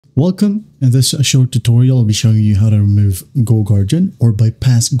Welcome. In this short tutorial, I'll be showing you how to remove GoGuardian or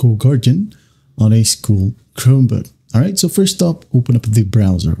bypass GoGuardian on a school Chromebook. Alright, so first up, open up the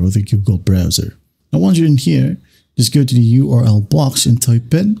browser or the Google browser. Now once you're in here, just go to the URL box and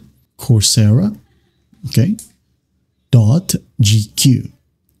type in Coursera, okay, .gq.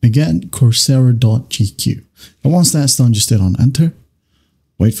 Again, Coursera.gq. And once that's done, just hit on enter.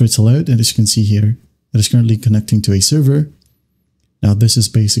 Wait for it to load, and as you can see here, it is currently connecting to a server. Now this is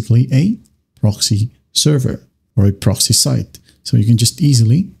basically a proxy server or a proxy site. So you can just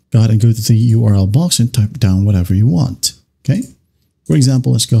easily go ahead and go to the URL box and type down whatever you want. Okay. For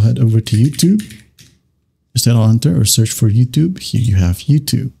example, let's go ahead over to YouTube. Just hit on enter or search for YouTube. Here you have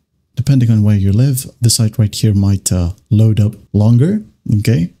YouTube. Depending on where you live, the site right here might load up longer.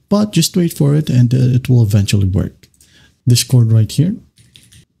 Okay. But just wait for it and it will eventually work. Discord right here.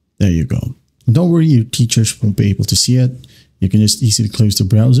 There you go. And don't worry, your teachers won't be able to see it. You can just easily close the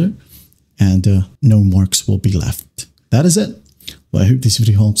browser and no marks will be left. That is it. Well, I hope this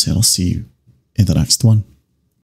video helps and I'll see you in the next one.